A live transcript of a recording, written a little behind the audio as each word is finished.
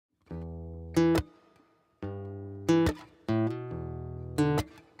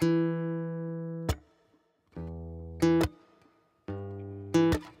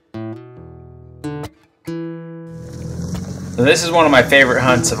So this is one of my favorite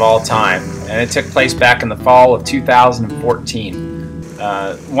hunts of all time, and it took place back in the fall of 2014.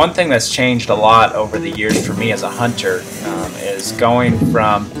 One thing that's changed a lot over the years for me as a hunter is going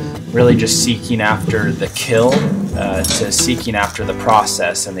from really just seeking after the kill to seeking after the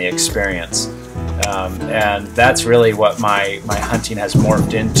process and the experience. And that's really what my hunting has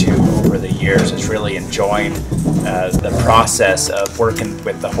morphed into over the years, is really enjoying the process of working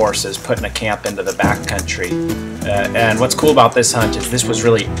with the horses, putting a camp into the backcountry. And what's cool about this hunt is this was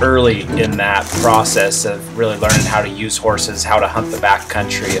really early in that process of really learning how to use horses, how to hunt the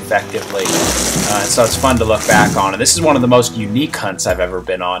backcountry effectively. So it's fun to look back on. And this is one of the most unique hunts I've ever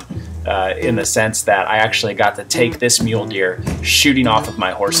been on, in the sense that I actually got to take this mule deer shooting off of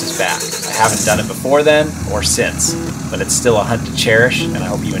my horse's back. I haven't done it before then or since, but it's still a hunt to cherish, and I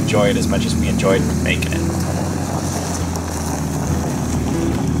hope you enjoy it as much as we enjoyed making it.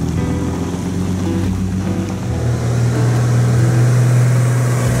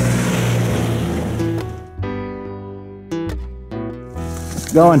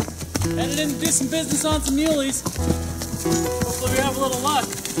 Going. Headed in to do some business on some muleys. Hopefully we have a little luck.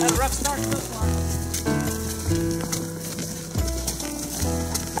 Had a rough start to this one.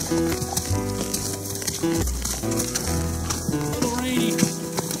 A little rainy.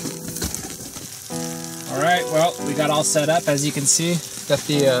 Alright, well, we got all set up, as you can see. Got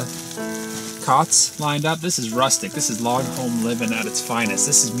the cots lined up. This is rustic. This is log home living at its finest.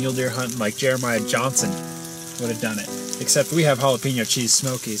 This is mule deer hunting like Jeremiah Johnson would have done it. Except we have jalapeno cheese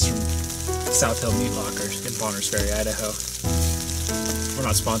smokies from South Hill Meat Lockers in Bonners Ferry, Idaho. We're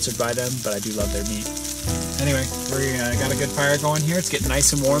not sponsored by them, but I do love their meat. Anyway, we got a good fire going here. It's getting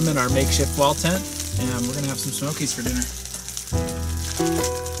nice and warm in our makeshift wall tent, and we're going to have some smokies for dinner.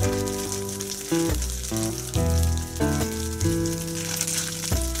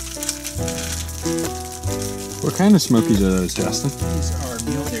 What kind of smokies are those, Justin? These are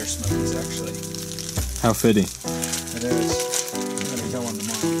mule deer smokies, actually. How fitting. It is. I'm going to go on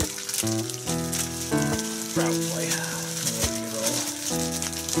tomorrow. Probably.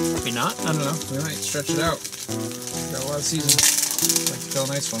 Maybe not. I don't know. We might stretch it out. Got a lot of season. I'd like to kill a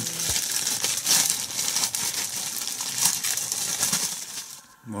nice one.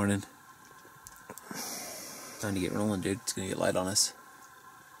 Morning. Time to get rolling, dude. It's going to get light on us.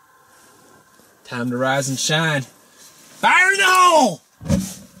 Time to rise and shine. Fire in the hole!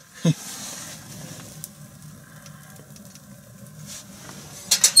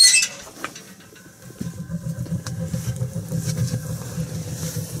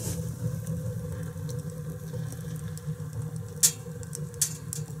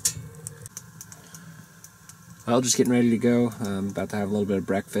 Well, just getting ready to go. I'm about to have a little bit of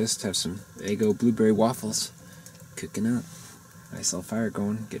breakfast, have some Eggo blueberry waffles cooking up. Nice little fire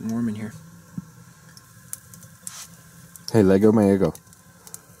going, getting warm in here. Hey, Lego my ego.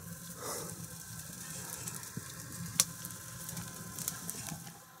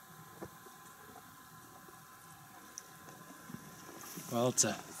 Well, it's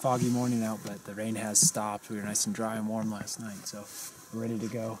a foggy morning out, but the rain has stopped. We were nice and dry and warm last night, so we're ready to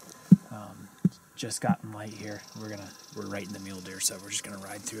go. Just gotten light here. We're right in the mule deer, so we're just gonna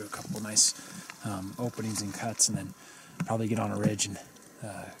ride through a couple nice openings and cuts, and then probably get on a ridge and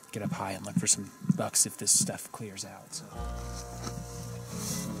get up high and look for some bucks if this stuff clears out. So.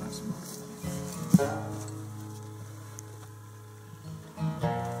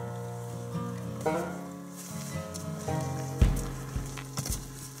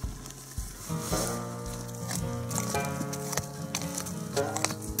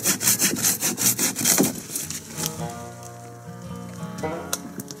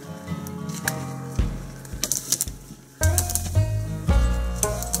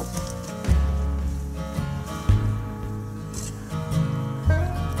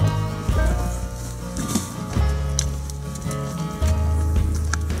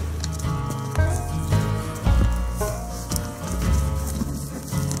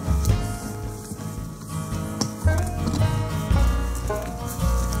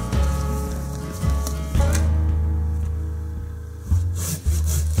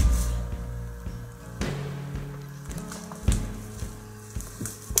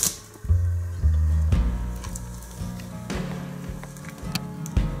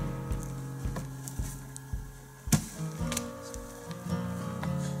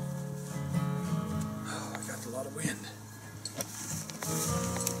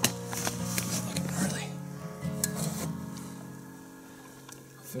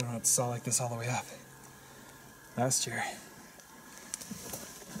 don't know, it saw like this all the way up. Last year, I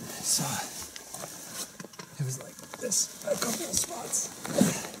saw it was like this, a couple of spots.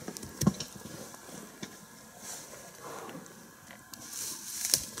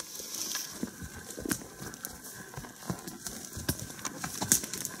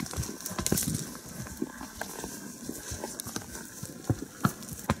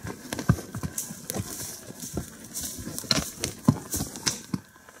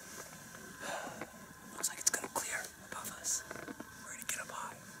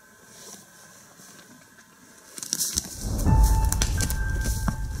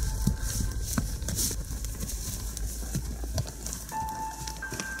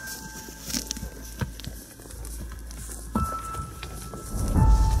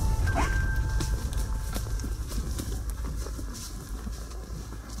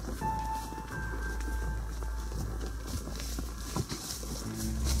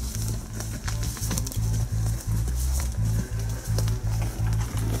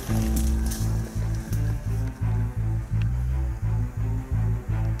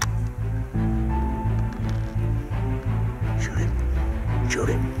 Shoot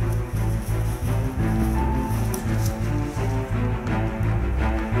it.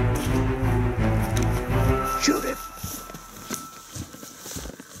 Shoot it.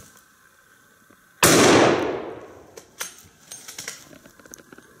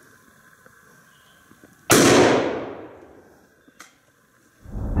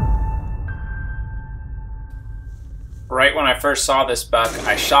 Right when I first saw this buck,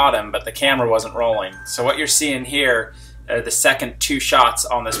 I shot him, but the camera wasn't rolling. So what you're seeing here are the second 2 shots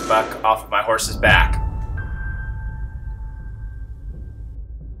on this buck off of my horse's back.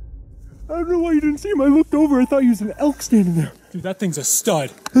 I don't know why you didn't see him. I looked over. I thought he was an elk standing there. Dude, that thing's a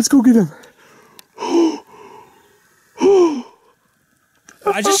stud. Let's go get him.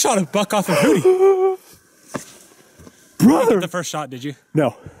 I just shot a buck off a hootie. Brother! You didn't get the first shot, did you?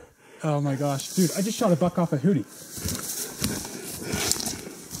 No. Oh my gosh. Dude, I just shot a buck off a hootie.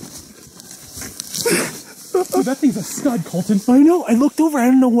 Dude, that thing's a stud, Colton. I know. I looked over. I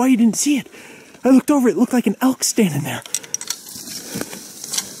don't know why you didn't see it. I looked over. It looked like an elk standing there.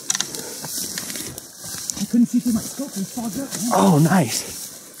 I couldn't see through my scope. It was fogged up. Oh, nice.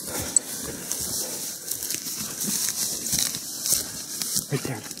 Right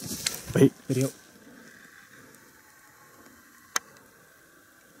there. Wait. Video.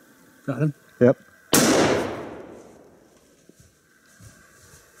 Got him? Yep.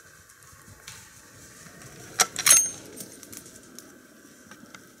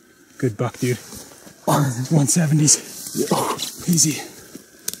 Good buck, dude. 170s. Easy.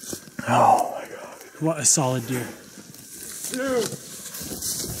 Oh my god. What a solid deer. Dude.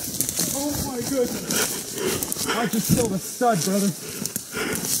 Oh my goodness. I just killed a stud, brother.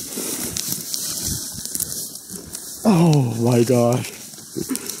 Oh my gosh.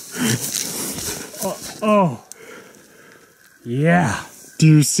 Oh. Yeah. Do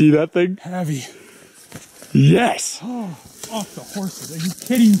you see that thing? Heavy. Yes. Oh, off the horses. Are you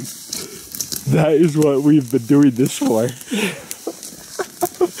kidding me? That is what we've been doing this for.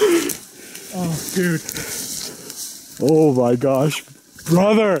 Oh, dude. Oh my gosh.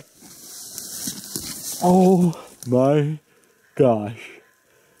 Brother. Oh my gosh.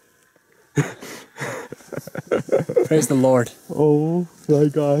 Praise the Lord. Oh my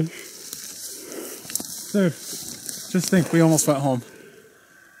gosh. Dude, just think, we almost went home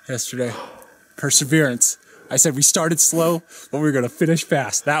yesterday. Perseverance. I said we started slow, but we were going to finish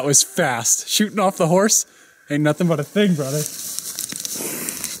fast. That was fast. Shooting off the horse ain't nothing but a thing, brother.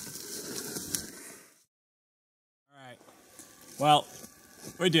 All right. Well,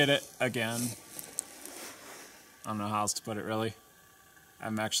 we did it again. I don't know how else to put it, really.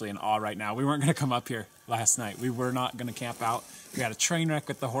 I'm actually in awe right now. We weren't going to come up here last night. We were not going to camp out. We had a train wreck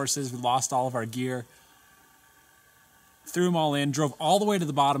with the horses. We lost all of our gear. Threw them all in, drove all the way to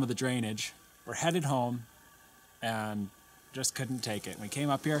the bottom of the drainage. We're headed home and just couldn't take it. We came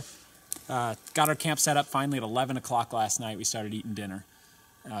up here, got our camp set up finally at 11 o'clock last night. We started eating dinner.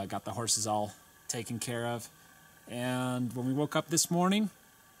 Got the horses all taken care of. And when we woke up this morning,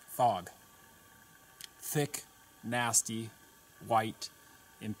 fog. Thick, nasty, white,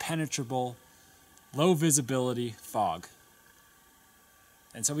 impenetrable, low visibility fog.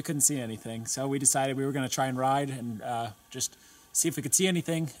 And so we couldn't see anything. So we decided we were going to try and ride and just see if we could see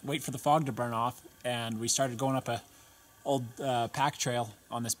anything, wait for the fog to burn off. And we started going up a old pack trail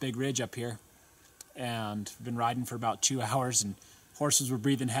on this big ridge up here. And we've been riding for about 2 hours, and horses were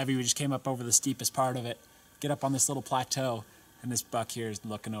breathing heavy. We just came up over the steepest part of it, get up on this little plateau, and this buck here is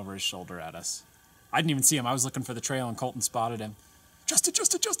looking over his shoulder at us. I didn't even see him. I was looking for the trail, and Colton spotted him.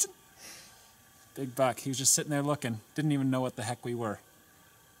 Justin. Big buck. He was just sitting there looking. Didn't even know what the heck we were.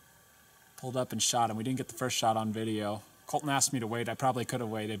 Pulled up and shot him. We didn't get the first shot on video. Colton asked me to wait. I probably could have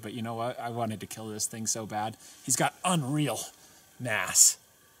waited, but you know what? I wanted to kill this thing so bad. He's got unreal mass.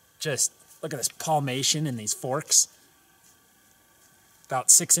 Just look at this palmation and these forks.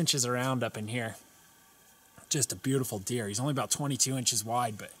 About 6 inches around up in here. Just a beautiful deer. He's only about 22 inches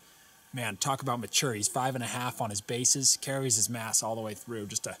wide, but man, talk about mature. He's 5.5 on his bases, carries his mass all the way through.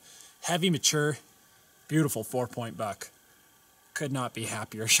 Just a heavy, mature, beautiful 4-point buck. Could not be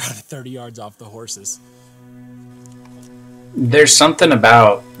happier. Shot it 30 yards off the horses. There's something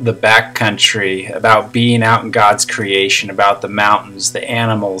about the backcountry, about being out in God's creation, about the mountains, the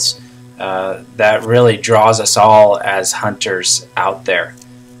animals, that really draws us all as hunters out there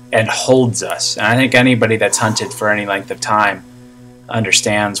and holds us. And I think anybody that's hunted for any length of time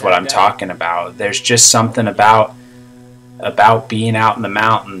understands what I'm talking about. There's just something about being out in the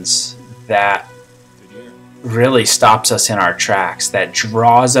mountains that really stops us in our tracks, that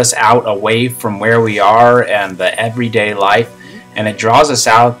draws us out away from where we are and the everyday life, and it draws us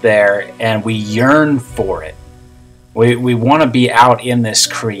out there and we yearn for it. We want to be out in this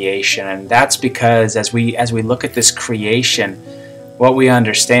creation, and that's because as we look at this creation, what we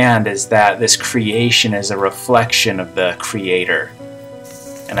understand is that this creation is a reflection of the Creator,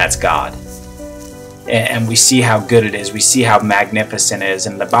 and that's God. And we see how good it is. We see how magnificent it is.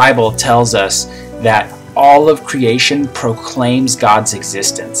 And the Bible tells us that all of creation proclaims God's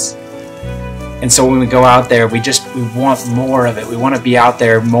existence. And so when we go out there, we want more of it. We want to be out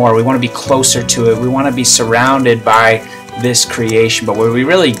there more. We want to be closer to it. We want to be surrounded by this creation. But what we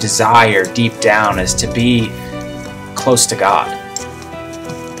really desire deep down is to be close to God.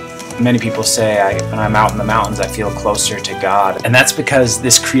 Many people say, when I'm out in the mountains, I feel closer to God. And that's because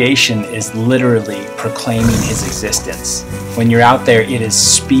this creation is literally proclaiming His existence. When you're out there, it is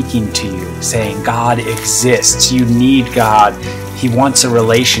speaking to you, saying, God exists. You need God. He wants a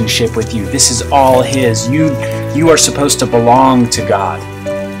relationship with you. This is all His. You are supposed to belong to God.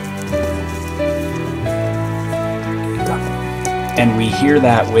 And we hear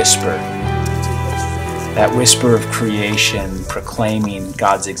that whisper of creation proclaiming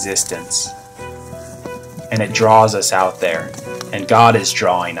God's existence. And it draws us out there. And God is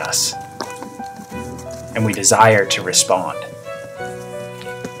drawing us. And we desire to respond.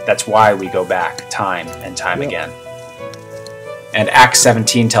 That's why we go back time and time again. And Acts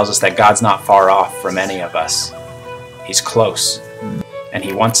 17 tells us that God's not far off from any of us. He's close. And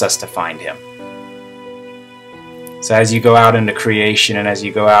He wants us to find Him. So as you go out into creation and as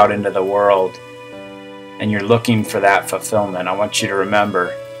you go out into the world, and you're looking for that fulfillment, I want you to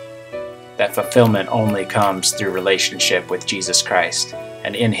remember that fulfillment only comes through relationship with Jesus Christ,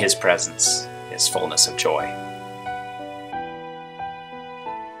 and in His presence is fullness of joy.